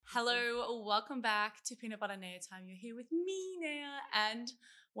Hello, welcome back to Peanut Butter Naya Time. You're here with me, Naya, and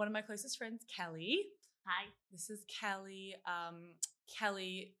one of my closest friends, Kelly. Hi. This is Kelly.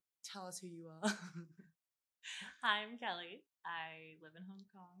 Kelly, tell us who you are. Hi, I'm Kelly. I live in Hong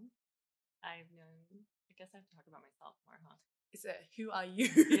Kong. I guess I have to talk about myself more, huh? Is it, who are you?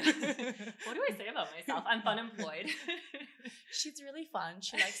 Yeah. What do I say about myself? I'm fun employed. She's really fun.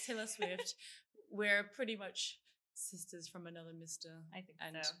 She likes Taylor Swift. We're pretty much sisters from another mister. I think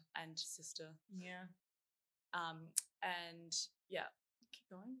so. So. And sister. Yeah. And yeah, keep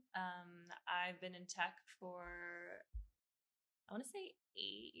going. I've been in tech for, I want to say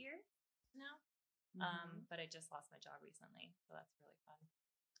 8 years now. But I just lost my job recently, so that's really fun.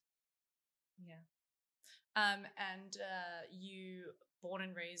 Yeah. And you born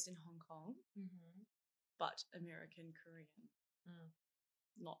and raised in Hong Kong, but American Korean.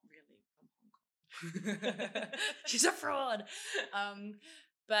 Not really from Hong Kong. She's a fraud.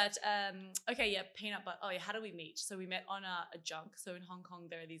 Okay, yeah, peanut butter. Oh yeah, how do we meet? So we met on a junk. So in Hong Kong,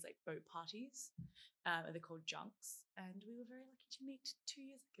 there are these like boat parties. They're called junks, and we were very lucky to meet 2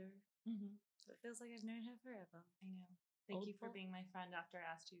 years ago. So it feels like I've known her forever. I know. Thank you for being my friend after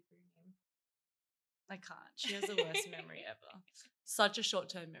I asked you for your name. I can't. She has the worst memory ever. Such a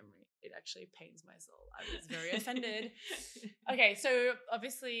short-term memory. It actually pains my soul. I was very offended. Okay, so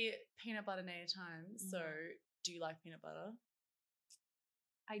obviously peanut butter Naya time. So do you like peanut butter?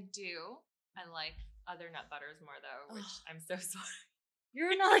 I do. I like other nut butters more though, which I'm so sorry.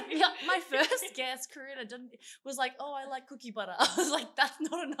 You're not like my first guess, Karina, was like, oh, I like cookie butter. I was like, that's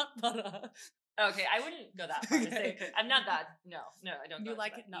not a nut butter. Okay, I wouldn't go that far to say I'm not that. No, I don't. You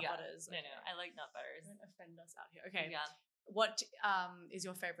like nut butters? Okay. No, I like nut butters. Don't offend us out here. Okay. Yeah. What is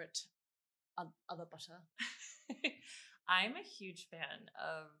your favorite other butter? I'm a huge fan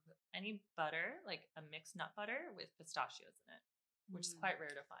of any butter, like a mixed nut butter with pistachios in it, which is quite rare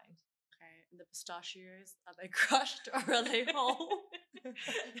to find. Okay, and the pistachios, are they crushed or are they whole?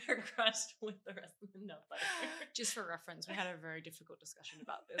 They're crushed with the rest of the nut butter. Just for reference, we had a very difficult discussion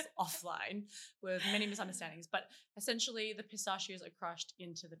about this offline with many misunderstandings. But essentially, the pistachios are crushed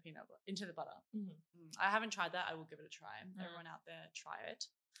into the butter. I haven't tried that. I will give it a try. Everyone out there, try it.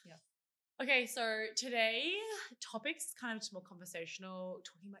 Yeah. Okay, so today topics kind of just more conversational,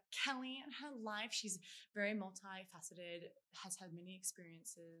 talking about Kelly and her life. She's very multifaceted, has had many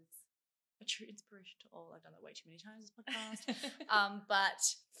experiences. A true inspiration to all. I've done that way too many times this podcast. But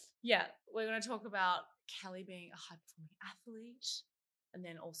yeah, we're going to talk about Kelly being a high-performing athlete, and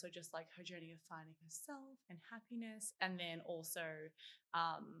then also just like her journey of finding herself and happiness, and then also,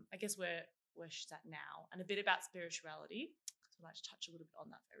 I guess where she's at now, and a bit about spirituality. So I'd like to touch a little bit on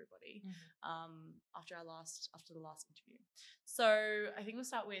that for everybody after the last interview. So I think we'll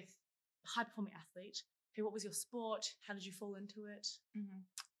start with high-performing athlete. Okay, what was your sport? How did you fall into it?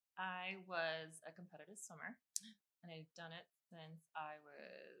 I was a competitive swimmer, and I've done it since I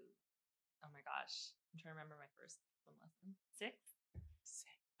was, oh my gosh, I'm trying to remember my first swim lesson. 6?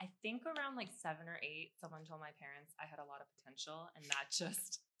 I think around like 7 or 8, someone told my parents I had a lot of potential, and that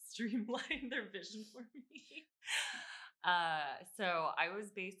just streamlined their vision for me. So I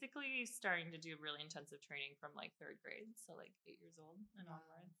was basically starting to do really intensive training from like 3rd grade, so like 8 years old and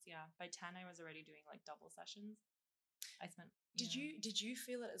onwards. Yeah, by 10 I was already doing like double sessions. I spent. Did you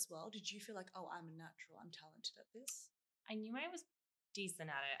feel it as well? Did you feel like, oh, I'm a natural, I'm talented at this? I knew I was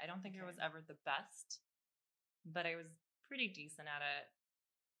decent at it. I don't think I was ever the best, but I was pretty decent at it,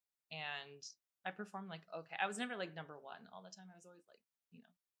 and I performed like okay. I was never like number 1 all the time. I was always like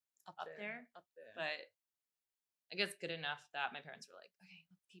up there. But I guess good enough that my parents were like, okay,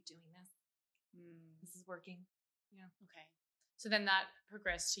 let's keep doing this. This is working. Yeah. Okay. So then that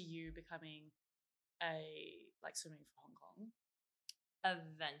progressed to you becoming swimming for Hong Kong.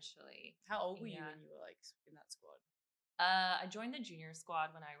 Eventually. How old were you when you were like in that squad? I joined the junior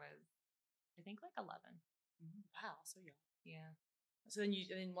squad when I was, I think, like 11. Wow, so young. Yeah. So then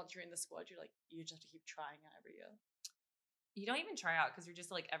once you're in the squad, you just have to keep trying out every year. You don't even try out because you're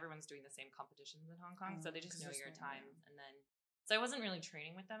just like everyone's doing the same competitions in Hong Kong, so they just know your times. And then, so I wasn't really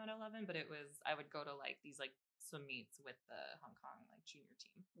training with them at 11, but I would go to like these like swim meets with the Hong Kong like junior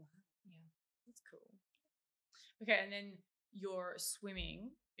team. Wow. Yeah, that's cool. Okay, and then your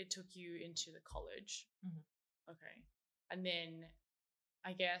swimming, it took you into the college. Okay, and then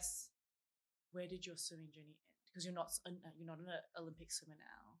I guess where did your swimming journey end? Because you're not an Olympic swimmer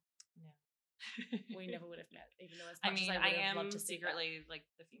now. No. We never would have met, even though I am secretly like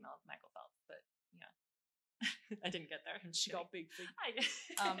the female of Michael Phelps, but yeah, I didn't get there. She got big feet.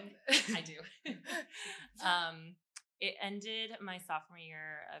 I do. It ended my sophomore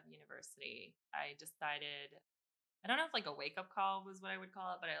year of university. I decided I don't know if like a wake up call was what I would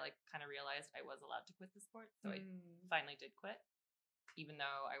call it, but I like kind of realized I was allowed to quit the sport. So I finally did quit, even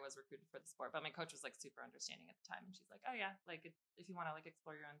though I was recruited for the sport. But my coach was like super understanding at the time. And she's like, oh yeah, like if you want to like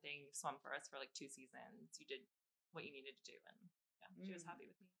explore your own thing, you swum for us for like 2 seasons. You did what you needed to do. And yeah, she was happy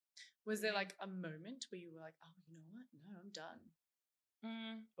with me. Was there like a moment where you were like, oh, you know what? No, I'm done.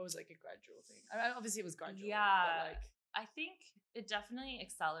 Or was it like a gradual thing? I mean, obviously it was gradual. Yeah. But like, I think it definitely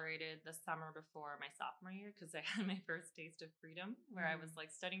accelerated the summer before my sophomore year because I had my first taste of freedom where I was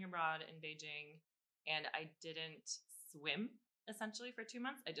like studying abroad in Beijing and I didn't swim essentially for 2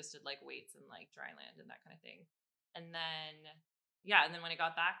 months. I just did like weights and like dry land and that kind of thing. And then, and then when I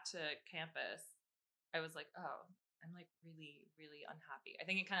got back to campus, I was like, oh, I'm like really, really unhappy. I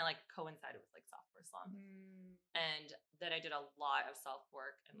think it kind of like coincided with like sophomore slump. And then I did a lot of self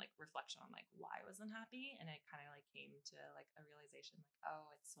work and like reflection on like why I was unhappy. And it kind of like came to like a realization like,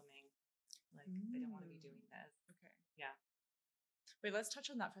 oh, it's swimming. Like I don't want to be doing this. Okay. Yeah. Wait, let's touch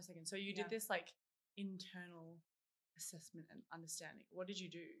on that for a second. So you did this like internal assessment and understanding. What did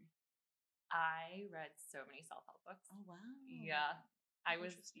you do? I read so many self-help books. Oh, wow. Yeah. I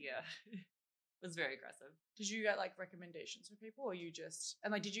was, it was very aggressive. Did you get like recommendations from people or you just,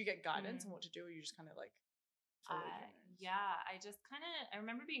 and like, did you get guidance on what to do or you just kind of like I just kind of, I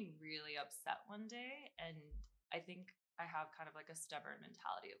remember being really upset one day and I think I have kind of like a stubborn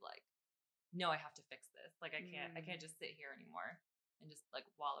mentality of like, no, I have to fix this. Like I can't just sit here anymore and just like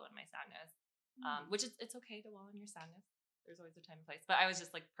wallow in my sadness. Which it's okay to wallow in your sadness. There's always a time and place. But I was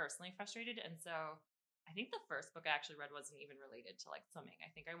just like personally frustrated. And so I think the first book I actually read wasn't even related to like swimming. I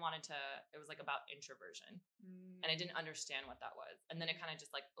think I wanted to, it was like about introversion and I didn't understand what that was. And then it kind of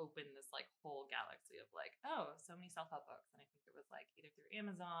just like opened this like whole galaxy of like, oh, so many self-help books. And I think it was like either through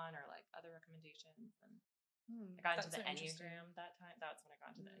Amazon or like other recommendations. And I got into the Enneagram that time. That's when I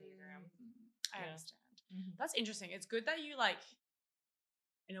got into the Enneagram. I understand. That's interesting. It's good that you like,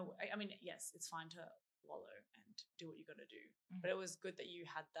 you know, I mean, yes, it's fine to wallow and do what you got to do, but it was good that you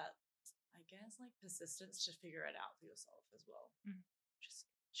had that, I guess, like persistence to figure it out for yourself as well. Just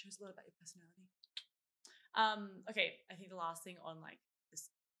shows a lot about your personality. Okay, I think the last thing on like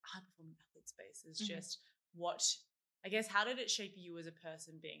this high performing athlete space is just what, I guess, how did it shape you as a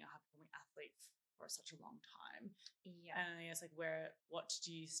person being a high performing athlete for such a long time? Yeah. And I guess like what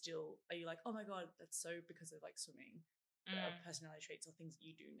do you still, are you like, oh my God, that's so because of like swimming, personality traits or things that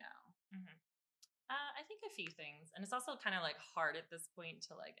you do now? I think a few things. And it's also kind of like hard at this point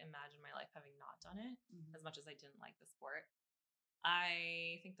to like imagine my life having not done it as much as I didn't like the sport.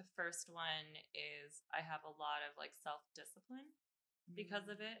 I think the first one is I have a lot of like self-discipline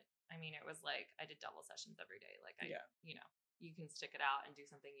because of it. I mean, it was like I did double sessions every day. Like you know, you can stick it out and do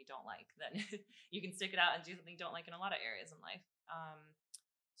something you don't like, then you can stick it out and do something you don't like in a lot of areas in life.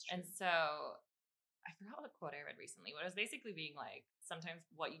 And so I forgot what quote I read recently, but it was basically being like, sometimes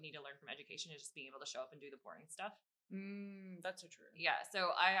what you need to learn from education is just being able to show up and do the boring stuff. That's so true. Yeah.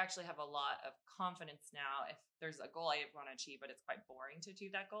 So I actually have a lot of confidence now. If there's a goal I want to achieve, but it's quite boring to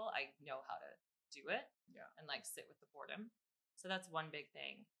achieve that goal, I know how to do it and like sit with the boredom. So that's one big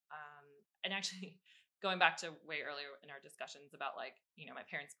thing. And actually going back to way earlier in our discussions about like, you know, my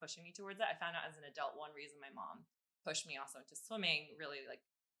parents pushing me towards it, I found out as an adult, one reason my mom pushed me also into swimming really like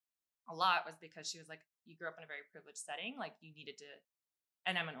a lot was because she was like, you grew up in a very privileged setting. Like you needed to,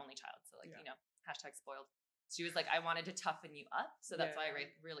 and I'm an only child. So like, you know, hashtag spoiled. She was like, I wanted to toughen you up. So that's why I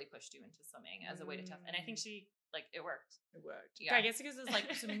really pushed you into swimming as a way to toughen. And I think she like, it worked. It worked. Yeah. I guess because it's like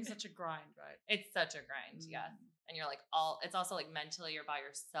swimming's such a grind, right? It's such a grind. Yeah. And you're like it's also like mentally you're by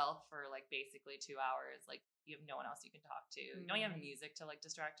yourself for like basically 2 hours. Like you have no one else you can talk to. You don't have music to like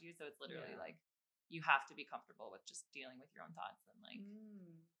distract you. So it's literally like, you have to be comfortable with just dealing with your own thoughts and like,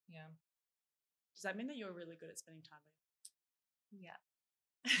 Does that mean that you're really good at spending time with? Yeah.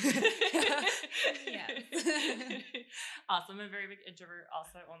 Yes. Also, I'm a very big introvert,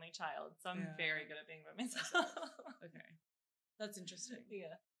 also only child. So I'm very good at being by myself. Okay. That's interesting.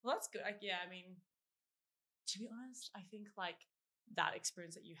 Yeah. Well, that's good. I mean, to be honest, I think like that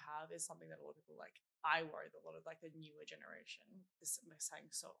experience that you have is something that a lot of people like. I worry that a lot of like the newer generation is I'm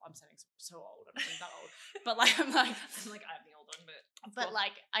sounding so old. I'm not that old, but like I'm the old one, but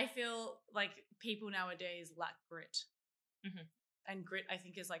like I feel like people nowadays lack grit, and grit I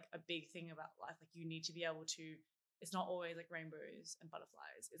think is like a big thing about life. Like you need to be able to. It's not always like rainbows and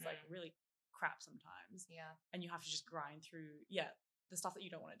butterflies. It's like really crap sometimes. Yeah, and you have to just grind through the stuff that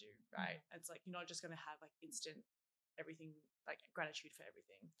you don't want to do. Right, it's like you're not just gonna have like instant everything like gratitude for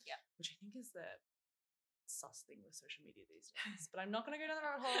everything. Yeah, which I think is the sus thing with social media these days, but I'm not going to go down the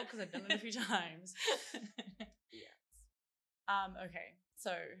rabbit hole because I've done it a few times. Yes. Okay.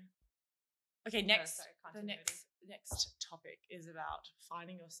 So, next, next topic is about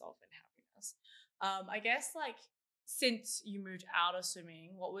finding yourself in happiness. I guess like since you moved out of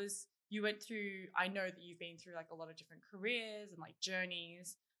swimming, you went through, I know that you've been through like a lot of different careers and like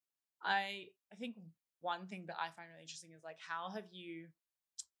journeys. I think one thing that I find really interesting is like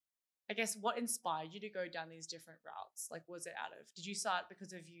I guess what inspired you to go down these different routes? Like, did you start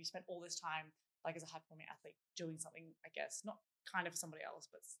because of you spent all this time like as a high performing athlete doing something, I guess, not kind of for somebody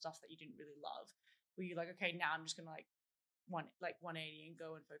else, but stuff that you didn't really love? Were you like, okay, now I'm just gonna like 180 and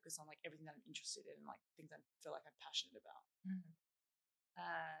go and focus on like everything that I'm interested in and like things I feel like I'm passionate about? Mm-hmm.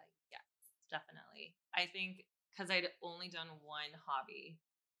 Yes, definitely. I think because I'd only done one hobby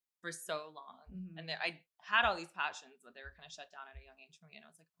for so long, and I had all these passions, but they were kind of shut down at a young age for me. And I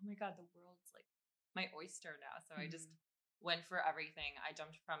was like, oh my God, the world's like my oyster now. So I just went for everything. I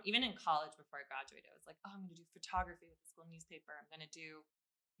jumped from, even in college before I graduated, I was like, oh, I'm going to do photography with the school newspaper. I'm going to do,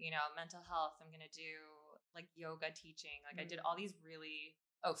 mental health. I'm going to do like yoga teaching. Like I did all these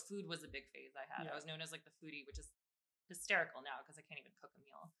food was a big phase I had. I was known as like the foodie, which is hysterical now because I can't even cook a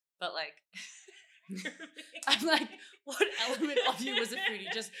meal. But like, I'm like, what element of you was a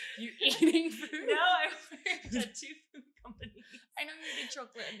foodie? Just you eating food? No, I worked at 2 food companies. I know you did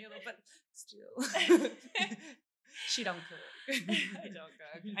chocolate and the other, but still. She don't cook. I don't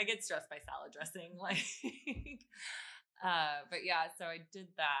cook. I get stressed by salad dressing. But yeah, so I did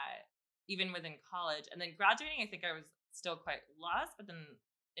that even within college. And then graduating, I think I was still quite lost, but then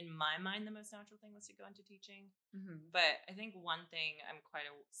in my mind, the most natural thing was to go into teaching. But I think one thing I'm quite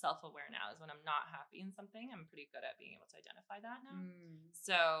self-aware now is when I'm not happy in something, I'm pretty good at being able to identify that now.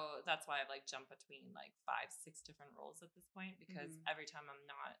 So that's why I've like jumped between like 5-6 different roles at this point, because every time I'm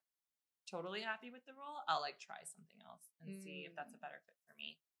not totally happy with the role, I'll like try something else and see if that's a better fit for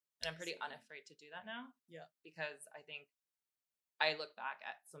me. And I'm pretty unafraid to do that now. Yeah. Because I think I look back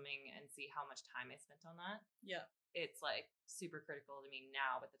at swimming and see how much time I spent on that. Yeah. It's like super critical to me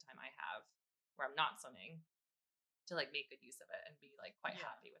now with the time I have where I'm not swimming to like make good use of it and be like quite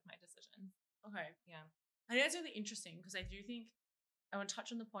happy with my decision. Okay. Yeah. I think that's really interesting because I do think I want to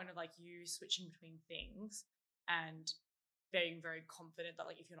touch on the point of like you switching between things and being very confident that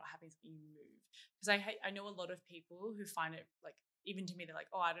like if you're not happy, you move. Because I know a lot of people who find it like, even to me, they're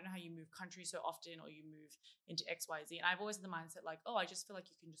like, oh, I don't know how you move countries so often or you move into X, Y, Z. And I've always had the mindset like, oh, I just feel like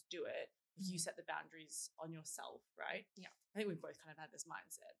you can just do it if you set the boundaries on yourself, right? Yeah. I think we've both kind of had this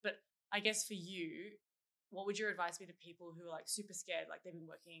mindset. But I guess for you, what would your advice be to people who are like super scared, like they've been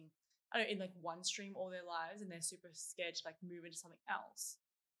working, I don't know, in like one stream all their lives and they're super scared to like move into something else?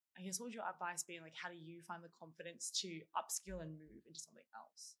 I guess what would your advice be? Like, how do you find the confidence to upskill and move into something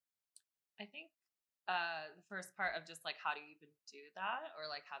else? I think the first part of just like how do you even do that or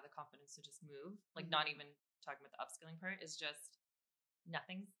like have the confidence to just move, like not even talking about the upskilling part, is just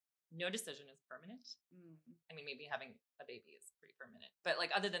no decision is permanent. I mean, maybe having a baby is pretty permanent, but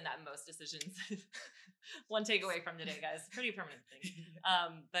like other than that, most decisions, one takeaway from today, guys, pretty permanent thing.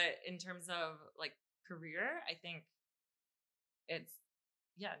 But in terms of like career, I think it's,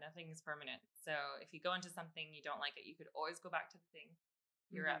 nothing is permanent. So if you go into something you don't like it, you could always go back to the thing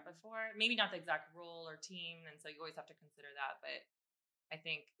you're at before. Maybe not the exact role or team, and so you always have to consider that. But I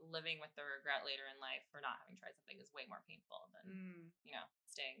think living with the regret later in life for not having tried something is way more painful than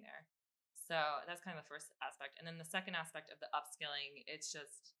staying there. So that's kind of the first aspect. And then the second aspect of the upskilling, it's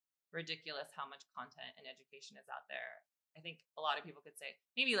just ridiculous how much content and education is out there. I think a lot of people could say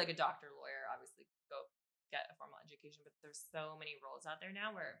maybe like a doctor, lawyer, obviously go get a formal education, but there's so many roles out there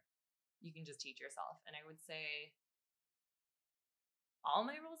now where you can just teach yourself. And I would say all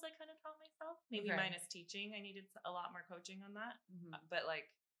my roles I kind of taught myself, maybe minus teaching. I needed a lot more coaching on that, but like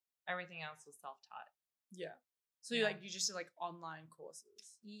everything else was self-taught. Yeah. So you just did like online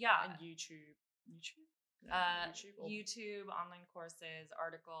courses. Yeah. And YouTube, online courses,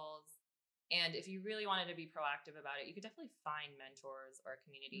 articles. And if you really wanted to be proactive about it, you could definitely find mentors or a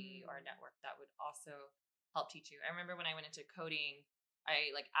community or a network that would also help teach you. I remember when I went into coding, I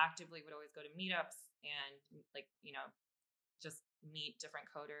like actively would always go to meetups and like, just meet different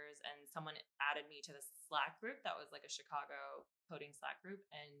coders, and someone added me to this Slack group that was like a Chicago coding Slack group,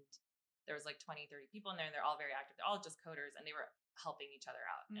 and there was like 20-30 people in there, and they're all very active. They're all just coders, and they were helping each other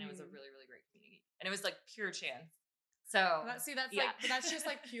out, and it was a really, really great community, and it was like pure chance. So that's just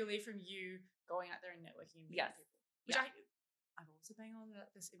like purely from you going out there and networking and meeting people, which I've also been on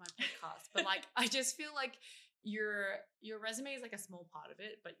this in my podcast, but like I just feel like your resume is like a small part of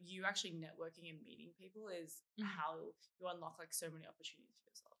it, but you actually networking and meeting people is how you unlock like so many opportunities for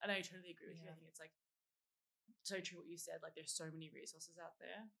yourself. And I totally agree with you. I think it's like so true what you said. Like there's so many resources out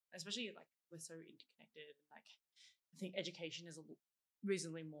there, especially like we're so interconnected. And like I think education is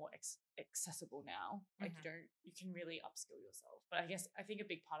reasonably more accessible now. Like you can really upskill yourself. But I think a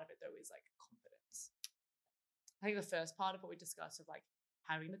big part of it though is like confidence. I think the first part of what we discussed of like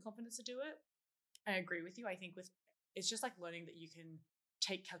having the confidence to do it, I agree with you. I think it's just like learning that you can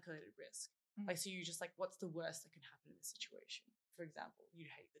take calculated risk. Like, so you just like, what's the worst that can happen in this situation? For example, you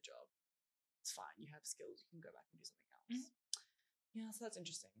hate the job. It's fine. You have skills. You can go back and do something else. Yeah, so that's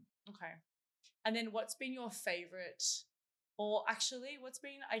interesting. Okay. And then what's been your favorite, or actually what's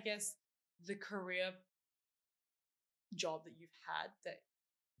been, I guess, the career job that you've had that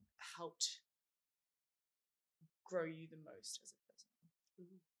helped grow you the most as a person?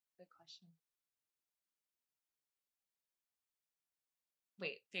 Ooh, good question.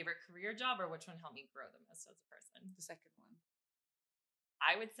 Wait, favorite career job or which one helped me grow the most as a person? The second one.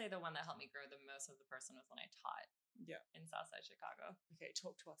 I would say the one that helped me grow the most as a person was when I taught in Southside Chicago. Okay,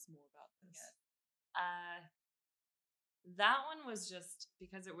 talk to us more about this. Yeah. That one was just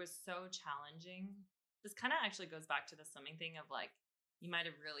because it was so challenging. This kind of actually goes back to the swimming thing of like, you might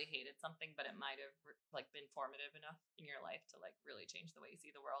have really hated something, but it might have like been formative enough in your life to like really change the way you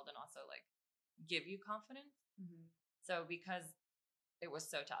see the world and also like give you confidence. So because it was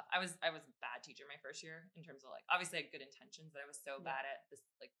so tough. I was a bad teacher my first year in terms of like, obviously I had good intentions, but I was so bad at this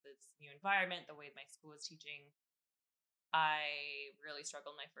new environment, the way my school was teaching. I really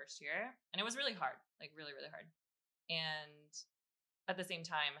struggled my first year and it was really hard, like really, really hard. And at the same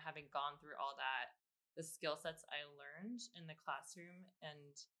time, having gone through all that, the skill sets I learned in the classroom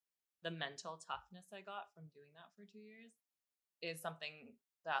and the mental toughness I got from doing that for 2 years is something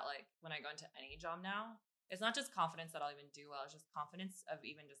that like when I go into any job now, it's not just confidence that I'll even do well. It's just confidence of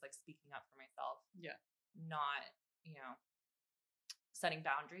even just like speaking up for myself. Yeah. Not, setting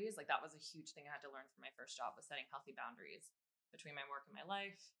boundaries. Like that was a huge thing I had to learn from my first job was setting healthy boundaries between my work and my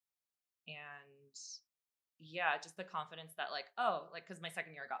life. And yeah, just the confidence that like, because my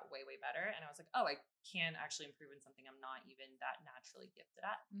second year got way, way better. And I was like, I can actually improve in something I'm not even that naturally gifted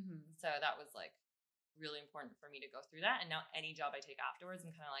at. So that was like really important for me to go through that. And now any job I take afterwards,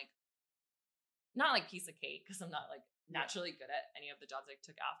 I'm kind of like, not like piece of cake because I'm not like naturally good at any of the jobs I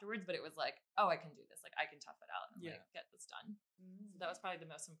took afterwards, but it was like, I can do this. Like I can tough it out and like get this done. So that was probably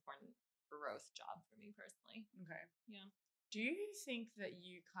the most important growth job for me personally. Okay. Yeah. Do you think that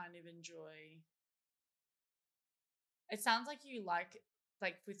you kind of enjoy, it sounds like you like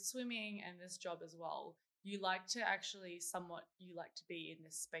with swimming and this job as well, you like to actually you like to be in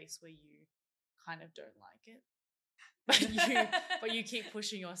this space where you kind of don't like it. But you keep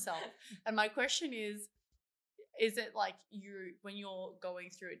pushing yourself. And my question is it like when you're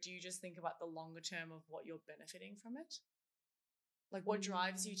going through it, do you just think about the longer term of what you're benefiting from it? Like what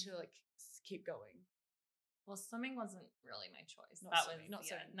drives you to like keep going? Well, swimming wasn't really my choice. Not swimming,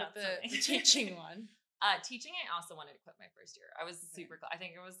 but the teaching one. Teaching, I also wanted to quit my first year. I was super close. I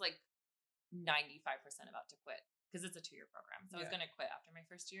think it was like 95% about to quit because it's a 2-year program. So I was going to quit after my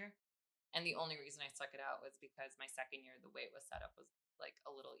first year. And the only reason I stuck it out was because my second year, the way it was set up was like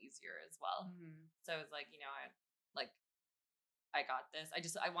a little easier as well. So it was like, I got this.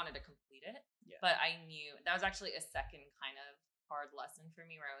 I wanted to complete it. Yeah. But I knew that was actually a second kind of hard lesson for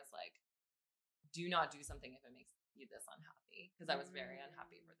me where I was like, do not do something if it makes you this unhappy. Because I was very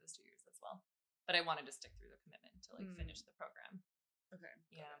unhappy for those 2 years as well. But I wanted to stick through the commitment to like finish the program. Okay.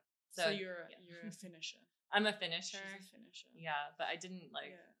 Yeah. So you're a finisher. I'm a finisher. She's a finisher. Yeah, but I didn't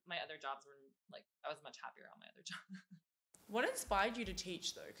my other jobs were like I was much happier on my other job. What inspired you to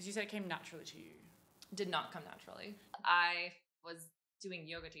teach though? Because you said it came naturally to you. Did not come naturally. I was doing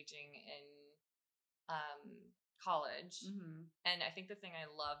yoga teaching in college, and I think the thing I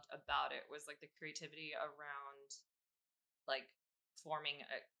loved about it was like the creativity around like forming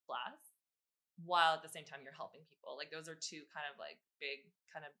a class, while at the same time you're helping people. Like those are two kind of like big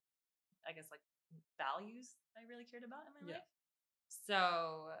kind of I guess like values I really cared about in my life.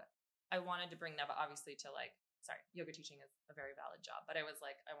 So I wanted to bring that, but obviously to like, yoga teaching is a very valid job, but I was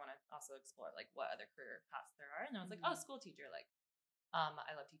like, I want to also explore like what other career paths there are. And I was like, school teacher, like,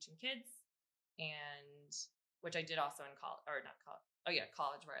 I love teaching kids, and which I did also in college, or not college.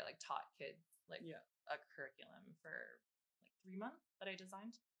 College where I like taught kids like a curriculum for like 3 months that I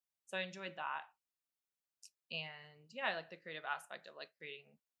designed. So I enjoyed that. And I like the creative aspect of like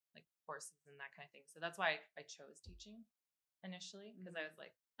creating like courses and that kind of thing. So that's why I chose teaching initially, because I was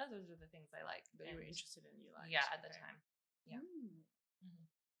like, those are the things I like that you were interested in. You liked, at the time. Yeah.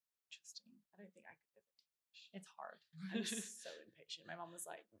 Interesting. I don't think I could ever teach. It's hard. I'm so impatient. My mom was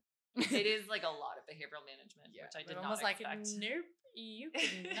like, it is like a lot of behavioral management, which I did not expect. Like, nope, you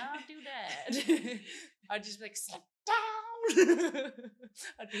cannot do that. I'd just be like, sit down.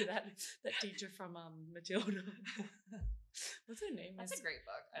 I'd be that teacher from Matilda. What's her name? That's a great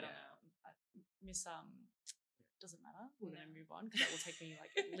book. I don't know. Miss doesn't matter. We're gonna move on because that will take me like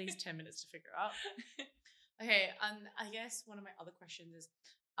at least 10 minutes to figure out. Okay, I guess one of my other questions is,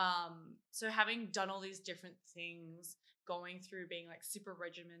 so having done all these different things, going through being like super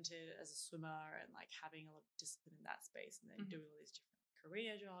regimented as a swimmer and like having a lot of discipline in that space, and then doing all these different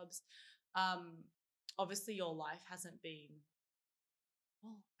career jobs, obviously your life hasn't been.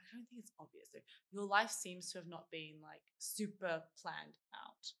 Well, I don't think it's obvious though. Your life seems to have not been like super planned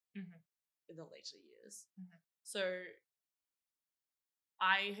out in the later years. So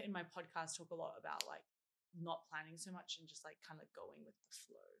I, in my podcast, talk a lot about like not planning so much and just like kind of going with the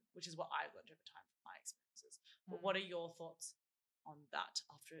flow, which is what I've learned over time from my experiences. But what are your thoughts on that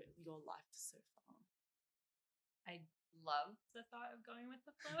after your life so far? I love the thought of going with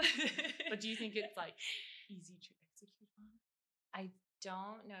the flow. But do you think it's like easy to execute on? I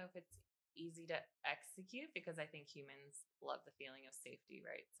don't know if it's easy to execute because I think humans love the feeling of safety,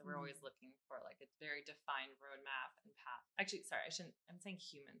 right? So we're always looking for like a very defined roadmap and path. Actually, sorry, I'm saying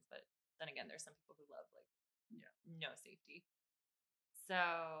humans, but then again, there's some people who love like no safety.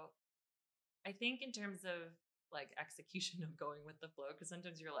 So I think in terms of like execution of going with the flow, because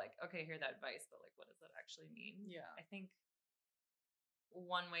sometimes you're like, okay, hear that advice, but like, what does that actually mean? Yeah. I think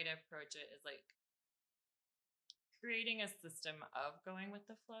one way to approach it is like creating a system of going with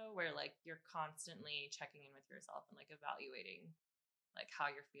the flow where like you're constantly checking in with yourself and like evaluating like how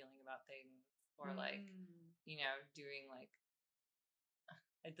you're feeling about things, or like, you know, doing like,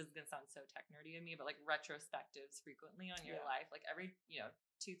 this is gonna sound so tech nerdy of me, but like retrospectives frequently on your life, like every,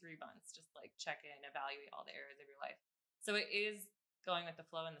 2-3 months, just like check in, evaluate all the areas of your life. So it is going with the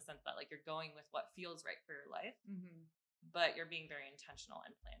flow in the sense that like you're going with what feels right for your life, but you're being very intentional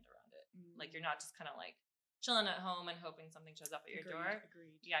and planned around it. Like you're not just kind of like chilling at home and hoping something shows up at your door.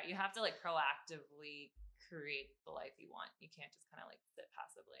 Agreed. Yeah, you have to like proactively create the life you want. You can't just kind of like sit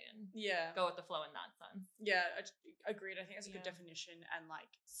passively and go with the flow in that sense. Yeah, agreed. I think that's a good definition and like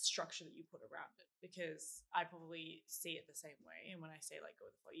structure that you put around it, because I probably see it the same way. And when I say like go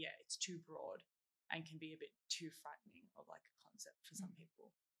with the flow, it's too broad and can be a bit too frightening of like a concept for some people.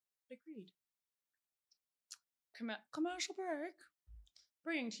 Agreed. Commercial break.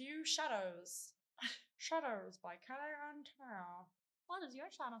 Bringing to you Shadows. Shadows by Kelly and Tara. What does your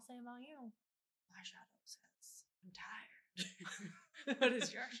shadow say about you? My shadow says, I'm tired. What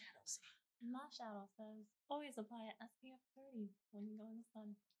does your shadow say? My shadow says, always apply an SPF 30 when you go in the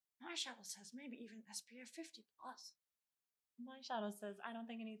sun. My shadow says, maybe even SPF 50 plus. My shadow says, I don't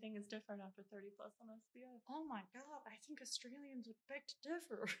think anything is different after 30 plus on SPF. Oh my God, I think Australians would beg to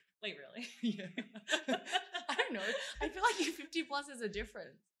differ. Wait, really? Yeah. I don't know. I feel like 50 plus is a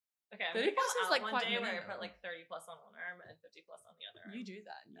difference. Okay, 30 plus is like one quite day minimum. where I put like 30 plus on one arm and 50 plus on the other arm. You do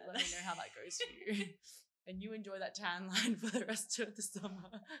that. And you let me know how that goes for you. And you enjoy that tan line for the rest of the summer.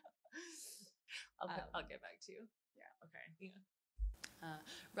 I'll get back to you. Yeah, okay. Yeah.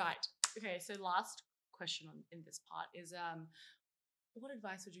 Right. Okay, so last question in this part is what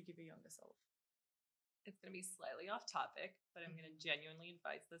advice would you give your younger self? It's going to be slightly off topic, but I'm going to genuinely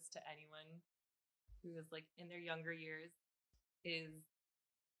advise this to anyone who is like in their younger years, is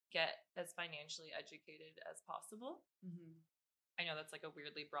get as financially educated as possible. I know that's like a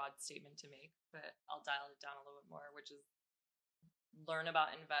weirdly broad statement to make, but I'll dial it down a little bit more, which is learn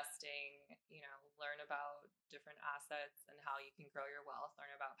about investing, learn about different assets and how you can grow your wealth,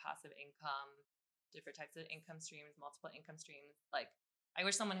 learn about passive income, different types of income streams, multiple income streams. Like, I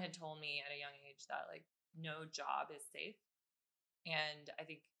wish someone had told me at a young age that like no job is safe. And I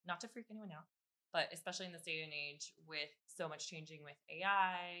think, not to freak anyone out, but especially in this day and age with so much changing with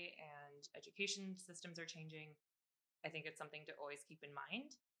AI and education systems are changing, I think it's something to always keep in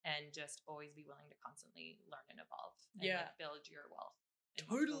mind and just always be willing to constantly learn and evolve and like build your wealth.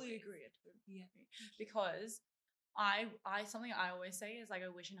 Totally agree. Because I something I always say is like, I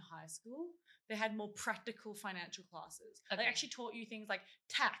wish in high school they had more practical financial classes. They actually taught you things like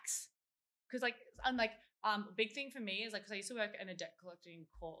tax. Because like, I'm like, big thing for me is like, because I used to work in a debt collecting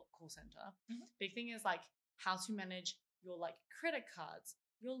call center. Big thing is like how to manage your like credit cards,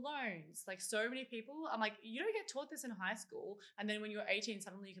 your loans. Like, so many people, I'm like, you don't get taught this in high school, and then when you're 18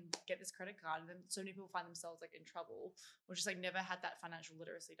 suddenly you can get this credit card, and then so many people find themselves like in trouble, or just like never had that financial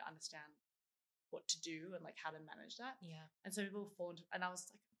literacy to understand what to do and like how to manage that. And so people fall into, and I was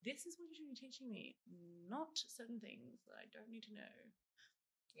like, this is what you should be teaching me, not certain things that I don't need to know.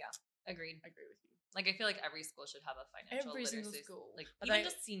 Agreed. I agree with you. Like, I feel like every school should have a financial Every literacy. single school. Like, but even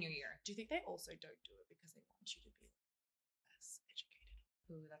just senior year. Do you think they also don't do it because they want you to be less educated?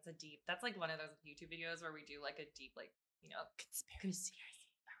 Ooh, that's like one of those YouTube videos where we do like a deep, like, conspiracy.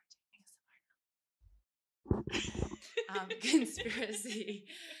 Conspiracy.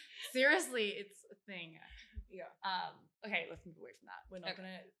 Seriously, it's a thing. Yeah. Okay, let's move away from that. We're not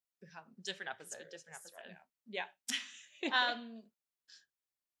gonna become Different episode. right now. Yeah.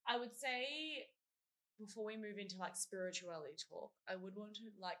 I would say before we move into like spirituality talk, I would want to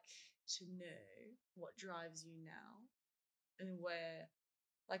like to know what drives you now and where,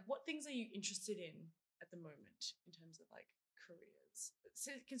 like, what things are you interested in at the moment in terms of like careers?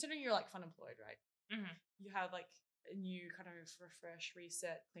 So considering you're like fun employed, right? Mm-hmm. You have like a new kind of refresh,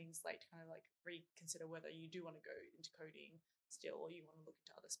 reset, clean slate to kind of like reconsider whether you do want to go into coding still or you want to look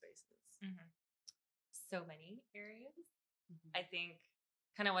into other spaces. Mm-hmm. So many areas. Mm-hmm. I think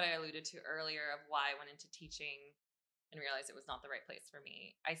kind of what I alluded to earlier of why I went into teaching and realized it was not the right place for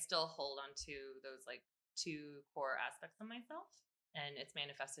me. I still hold on to those like two core aspects of myself, and it's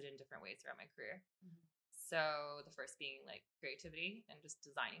manifested in different ways throughout my career. Mm-hmm. So the first being like creativity and just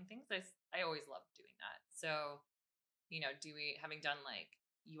designing things. I always loved doing that. So, having done like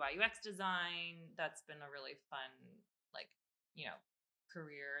UI UX design, that's been a really fun, like,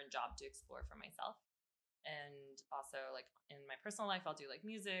 career and job to explore for myself. And also like in my personal life, I'll do like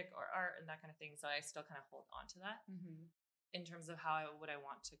music or art and that kind of thing. So I still kind of hold on to that. Mm-hmm. In terms of how would I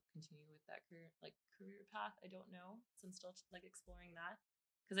want to continue with that career path, I don't know. So I'm still like exploring that.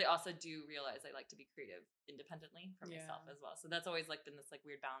 Because I also do realize I like to be creative independently for myself as well. So that's always like been this like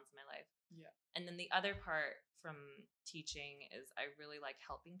weird balance in my life. Yeah. And then the other part from teaching is I really like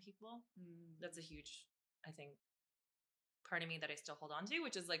helping people. That's a huge, I think, part of me that I still hold on to,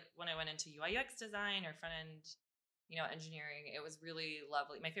 which is like when I went into UI UX design or front end, engineering, it was really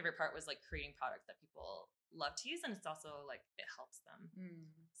lovely. My favorite part was like creating products that people love to use, and it's also like it helps them.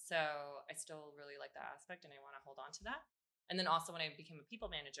 So I still really like that aspect, and I want to hold on to that. And then also when I became a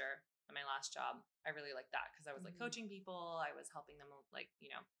people manager at my last job, I really liked that because I was like coaching people, I was helping them like,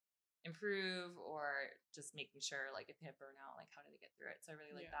 improve, or just making sure like if they have burnout, like how do they get through it? So I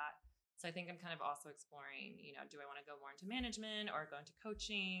really like that. So I think I'm kind of also exploring, do I want to go more into management or go into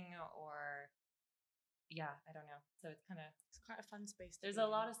coaching or, I don't know. So it's quite a fun space. There's a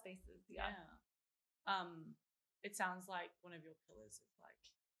lot of spaces. Yeah. It sounds like one of your pillars is like,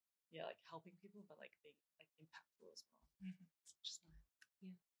 like helping people, but like being like impactful as well. Mm-hmm. Just nice.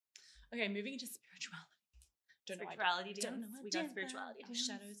 Yeah. Okay, moving into spirituality. Spirituality dance. We got spirituality dance.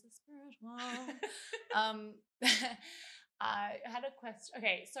 Shadows are spiritual. I had a question.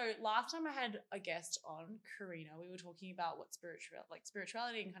 Okay, so last time I had a guest on, Karina, we were talking about what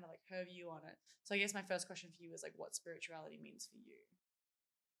spirituality and kind of like her view on it. So I guess my first question for you is like what spirituality means for you.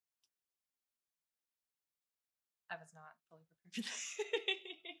 I was not fully prepared for that.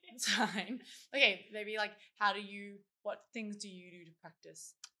 It's fine. Okay, maybe like what things do you do to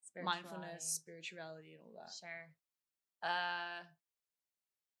practice mindfulness, spirituality, and all that? Sure.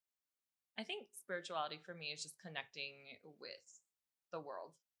 I think spirituality for me is just connecting with the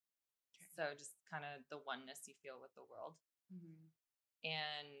world. Okay. So just kind of the oneness you feel with the world. Mm-hmm.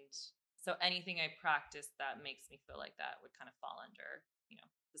 And so anything I practice that makes me feel like that would kind of fall under,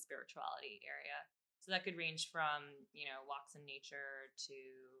 the spirituality area. So that could range from, walks in nature to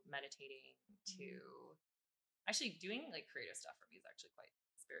meditating to actually doing like creative stuff for me is actually quite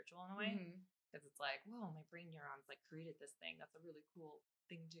spiritual in a way. Because it's like, whoa, my brain neurons like created this thing. That's a really cool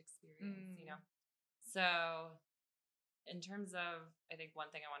thing to experience, So in terms of, I think one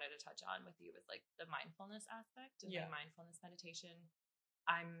thing I wanted to touch on with you was like the mindfulness aspect and like mindfulness meditation.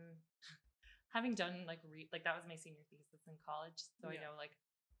 I'm having done like that was my senior thesis in college. So I know like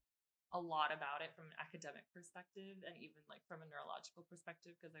a lot about it from an academic perspective and even like from a neurological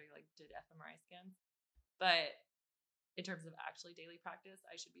perspective because I like did fMRI scans. But in terms of actually daily practice,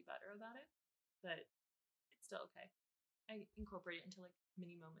 I should be better about it. But it's still okay. I incorporate it into like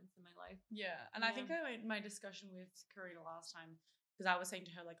mini moments in my life. Yeah. And I think I had my discussion with Karina last time because I was saying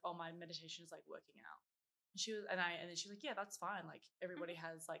to her like, oh, my meditation is like working out. And she was, and then she was like, yeah, that's fine. Like everybody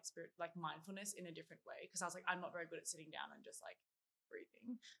has like mindfulness in a different way. Because I was like, I'm not very good at sitting down and just like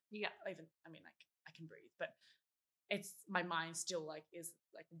breathing. Yeah. Like I can breathe, but it's my mind still like is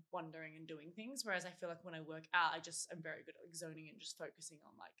like wandering and doing things. Whereas I feel like when I work out, I just am very good at like zoning and just focusing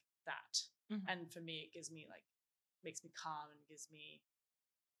on like that. Mm-hmm. And for me, it makes me calm and gives me,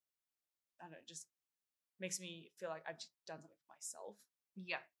 I don't know, just makes me feel like I've done something for myself.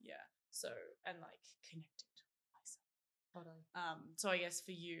 Yeah. Yeah. So, and like connected with myself. Totally. So I guess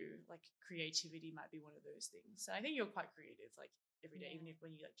for you, like creativity might be one of those things. So I think you're quite creative, like every day, even if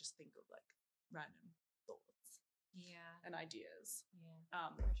when you like just think of like random thoughts. Yeah. And ideas.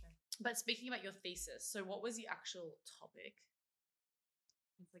 Yeah. For sure. But speaking about your thesis, so what was the actual topic?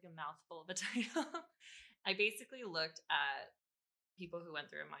 It's like a mouthful of a title. I basically looked at people who went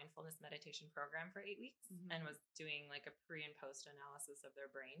through a mindfulness meditation program for 8 weeks and was doing like a pre and post analysis of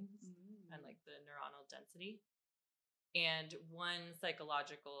their brains and like the neuronal density. And one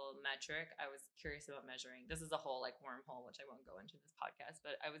psychological metric I was curious about measuring, this is a whole like wormhole, which I won't go into this podcast,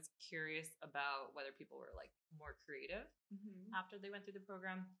 but I was curious about whether people were like more creative after they went through the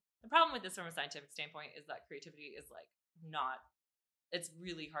program. The problem with this from a scientific standpoint is that creativity is like not, it's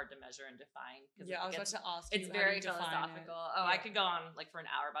really hard to measure and define. Yeah, I was about to ask you. It's very philosophical. Oh, yeah. I could go on like for an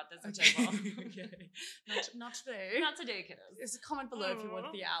hour about this, which I will. Okay. Not today. Not today, kiddos. There's a comment below if you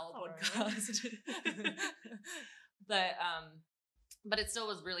want the hour podcast. But it still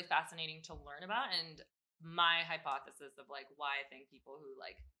was really fascinating to learn about. And my hypothesis of like why I think people who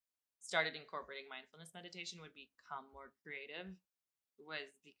like started incorporating mindfulness meditation would become more creative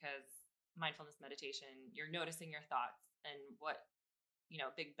was because mindfulness meditation, you're noticing your thoughts, and what,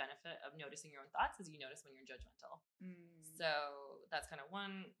 big benefit of noticing your own thoughts is you notice when you're judgmental. So that's kind of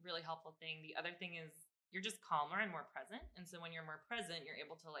one really helpful thing. The other thing is you're just calmer and more present. And so when you're more present, you're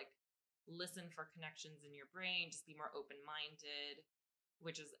able to like listen for connections in your brain, just be more open-minded,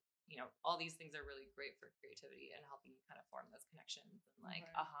 which is, all these things are really great for creativity and helping you kind of form those connections and like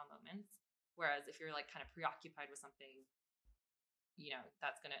aha moments. Whereas if you're like kind of preoccupied with something,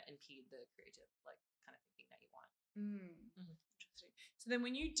 that's going to impede the creative like kind of thinking that you want. Interesting. So then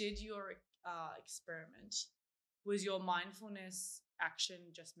when you did your experiment, was your mindfulness action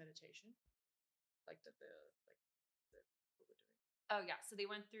just meditation? Like what we're doing? Oh yeah. So they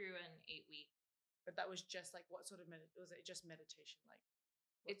went through an 8-week. But that was just like, what sort of was it just meditation? Like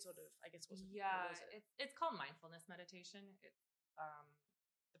what sort of it's called mindfulness meditation. It's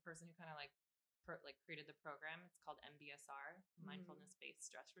the person who kind of like created the program. It's called MBSR, mindfulness based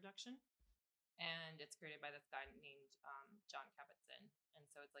stress reduction. And it's created by this guy named John Kabat-Zinn. And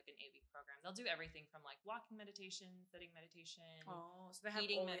so it's like an 8-week program. They'll do everything from like walking meditation, sitting meditation, so they have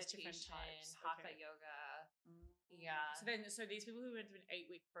eating all meditation, these different types. hatha yoga. Yeah. So these people who went through an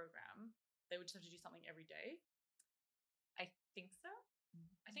 8-week program, they would just have to do something every day? I think so.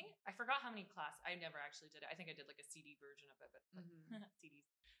 I forgot how many classes. I never actually did it. I think I did like a CD version of it, but CDs.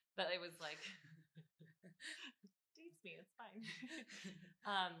 But it was like dates me, it's fine.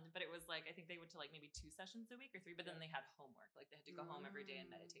 But it was like I think they went to like maybe 2 sessions a week or 3, but then they had homework. Like they had to go home every day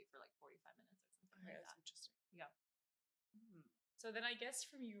and meditate for like 45 minutes or something like that's that. Interesting. Yeah. So then I guess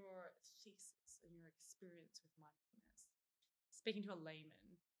from your thesis and your experience with mindfulness, speaking to a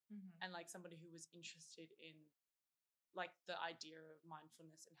layman and like somebody who was interested in like the idea of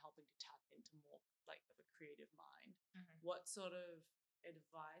mindfulness and helping to tap into more like of a creative mind, what sort of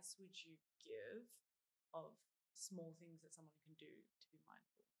advice would you give of small things that someone can do to be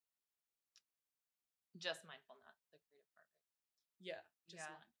mindful? Just mindful, not the creative part, right? Yeah, just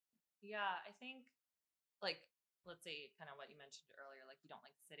mindful. Yeah, I think like let's say kind of what you mentioned earlier, like you don't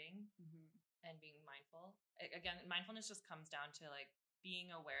like sitting and being mindful. Again, mindfulness just comes down to like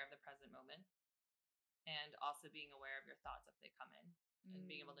being aware of the present moment and also being aware of your thoughts if they come in and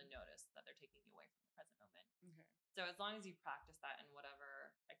being able to notice that they're taking you away from the present moment. Okay. So as long as you practice that in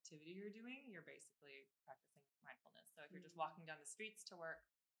whatever activity you're doing, you're basically practicing mindfulness. So if you're just walking down the streets to work,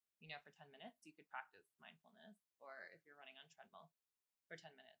 for 10 minutes, you could practice mindfulness. Or if you're running on treadmill for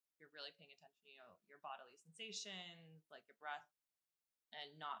 10 minutes, you're really paying attention, your bodily sensations, like your breath,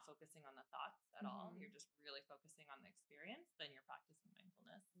 and not focusing on the thoughts at all. You're just really focusing on the experience, then you're practicing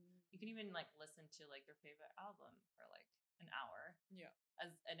mindfulness. You can even like listen to like your favorite album for like an hour. Yeah.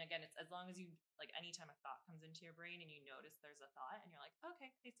 And again, it's as long as you like anytime a thought comes into your brain and you notice there's a thought and you're like,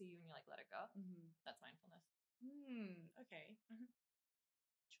 okay, I see you, and you like let it go. That's mindfulness. Okay.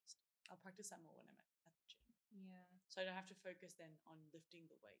 Interesting. I'll practice that more when I'm at the gym. Yeah. So I don't have to focus then on lifting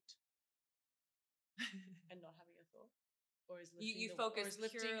the weight and not having a thought. Or is lifting you focus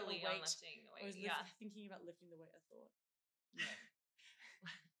purely on lifting the weight. Or is thinking about lifting the weight a thought? No.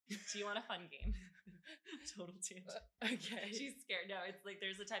 Do you want a fun game? Total tangent. Okay. She's scared. No, it's like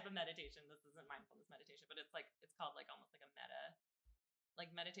there's a type of meditation. This isn't mindfulness meditation, but it's called like almost like a meta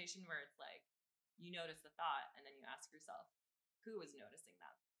like meditation where it's like you notice the thought and then you ask yourself, who is noticing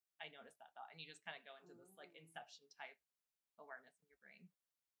that? I noticed that thought. And you just kind of go into this like inception type awareness in your brain.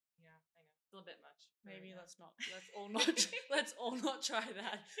 Yeah, I know. It's a little bit much. Maybe let's all not try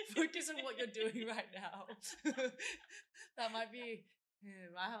that. Focus on what you're doing right now. That might be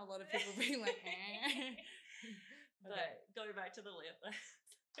I have a lot of people being like But going back to the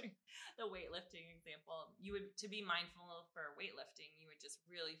weightlifting example, you would, to be mindful for weightlifting, you would just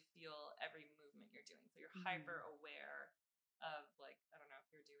really feel every movement you're doing. So you're hyper aware of like, I don't know if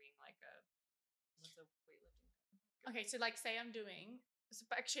you're doing like what's a weightlifting thing? Okay, so like say I'm doing,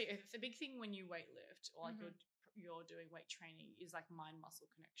 but actually it's a big thing when you weightlift or like you're you're doing weight training is like mind muscle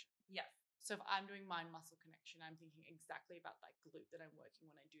connection. Yes. So if I'm doing mind muscle connection, I'm thinking exactly about that glute that I'm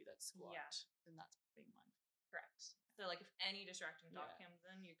working when I do that squat. Yeah. Then that's being mindful. Correct. So like if any distracting thought Yeah. comes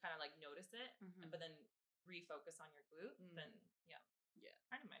in, you kind of like notice it, but then refocus on your glute. Then yeah,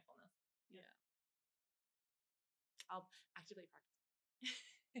 kind of mindfulness. Yeah. I'll actively practice.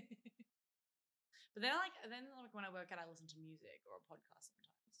 But then like when I work out, I listen to music or a podcast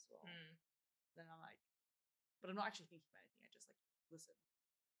sometimes as well. Then I'm like, but I'm not actually thinking about anything. I just like listen.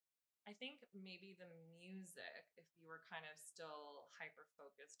 I think maybe the music, if you were kind of still hyper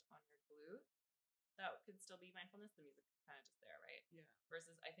focused on your glute, that could still be mindfulness. The music is kind of just there, right? Yeah.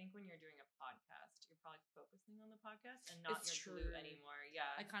 Versus I think when you're doing a podcast, you're probably focusing on the podcast and not It's your true. glute anymore.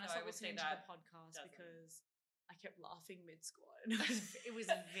 Yeah. I kind of so stopped listening to the podcast because I kept laughing mid squat. It was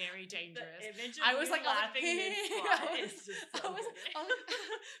very dangerous. I was like laughing mid squat.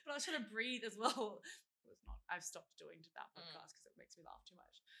 But I was trying to breathe as well. It was not. I've stopped doing that podcast because it makes me laugh too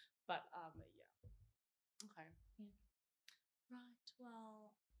much. But yeah. Okay. Yeah. Right.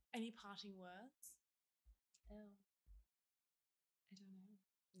 Well, any parting words? Oh. I don't know.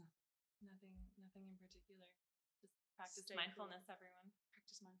 Nothing in particular. Just practice mindfulness, everyone.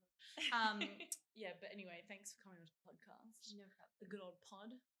 Practice mindfulness. Yeah, but anyway, thanks for coming on to the podcast. No problem. The good old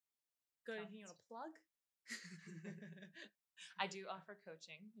pod. Got anything you want to plug? I do offer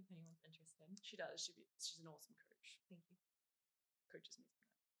coaching if anyone's interested. She does. She's an awesome coach. Thank you. Coaches me.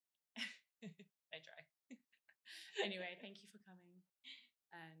 I try. Anyway, thank you for coming.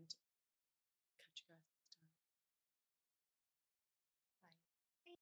 And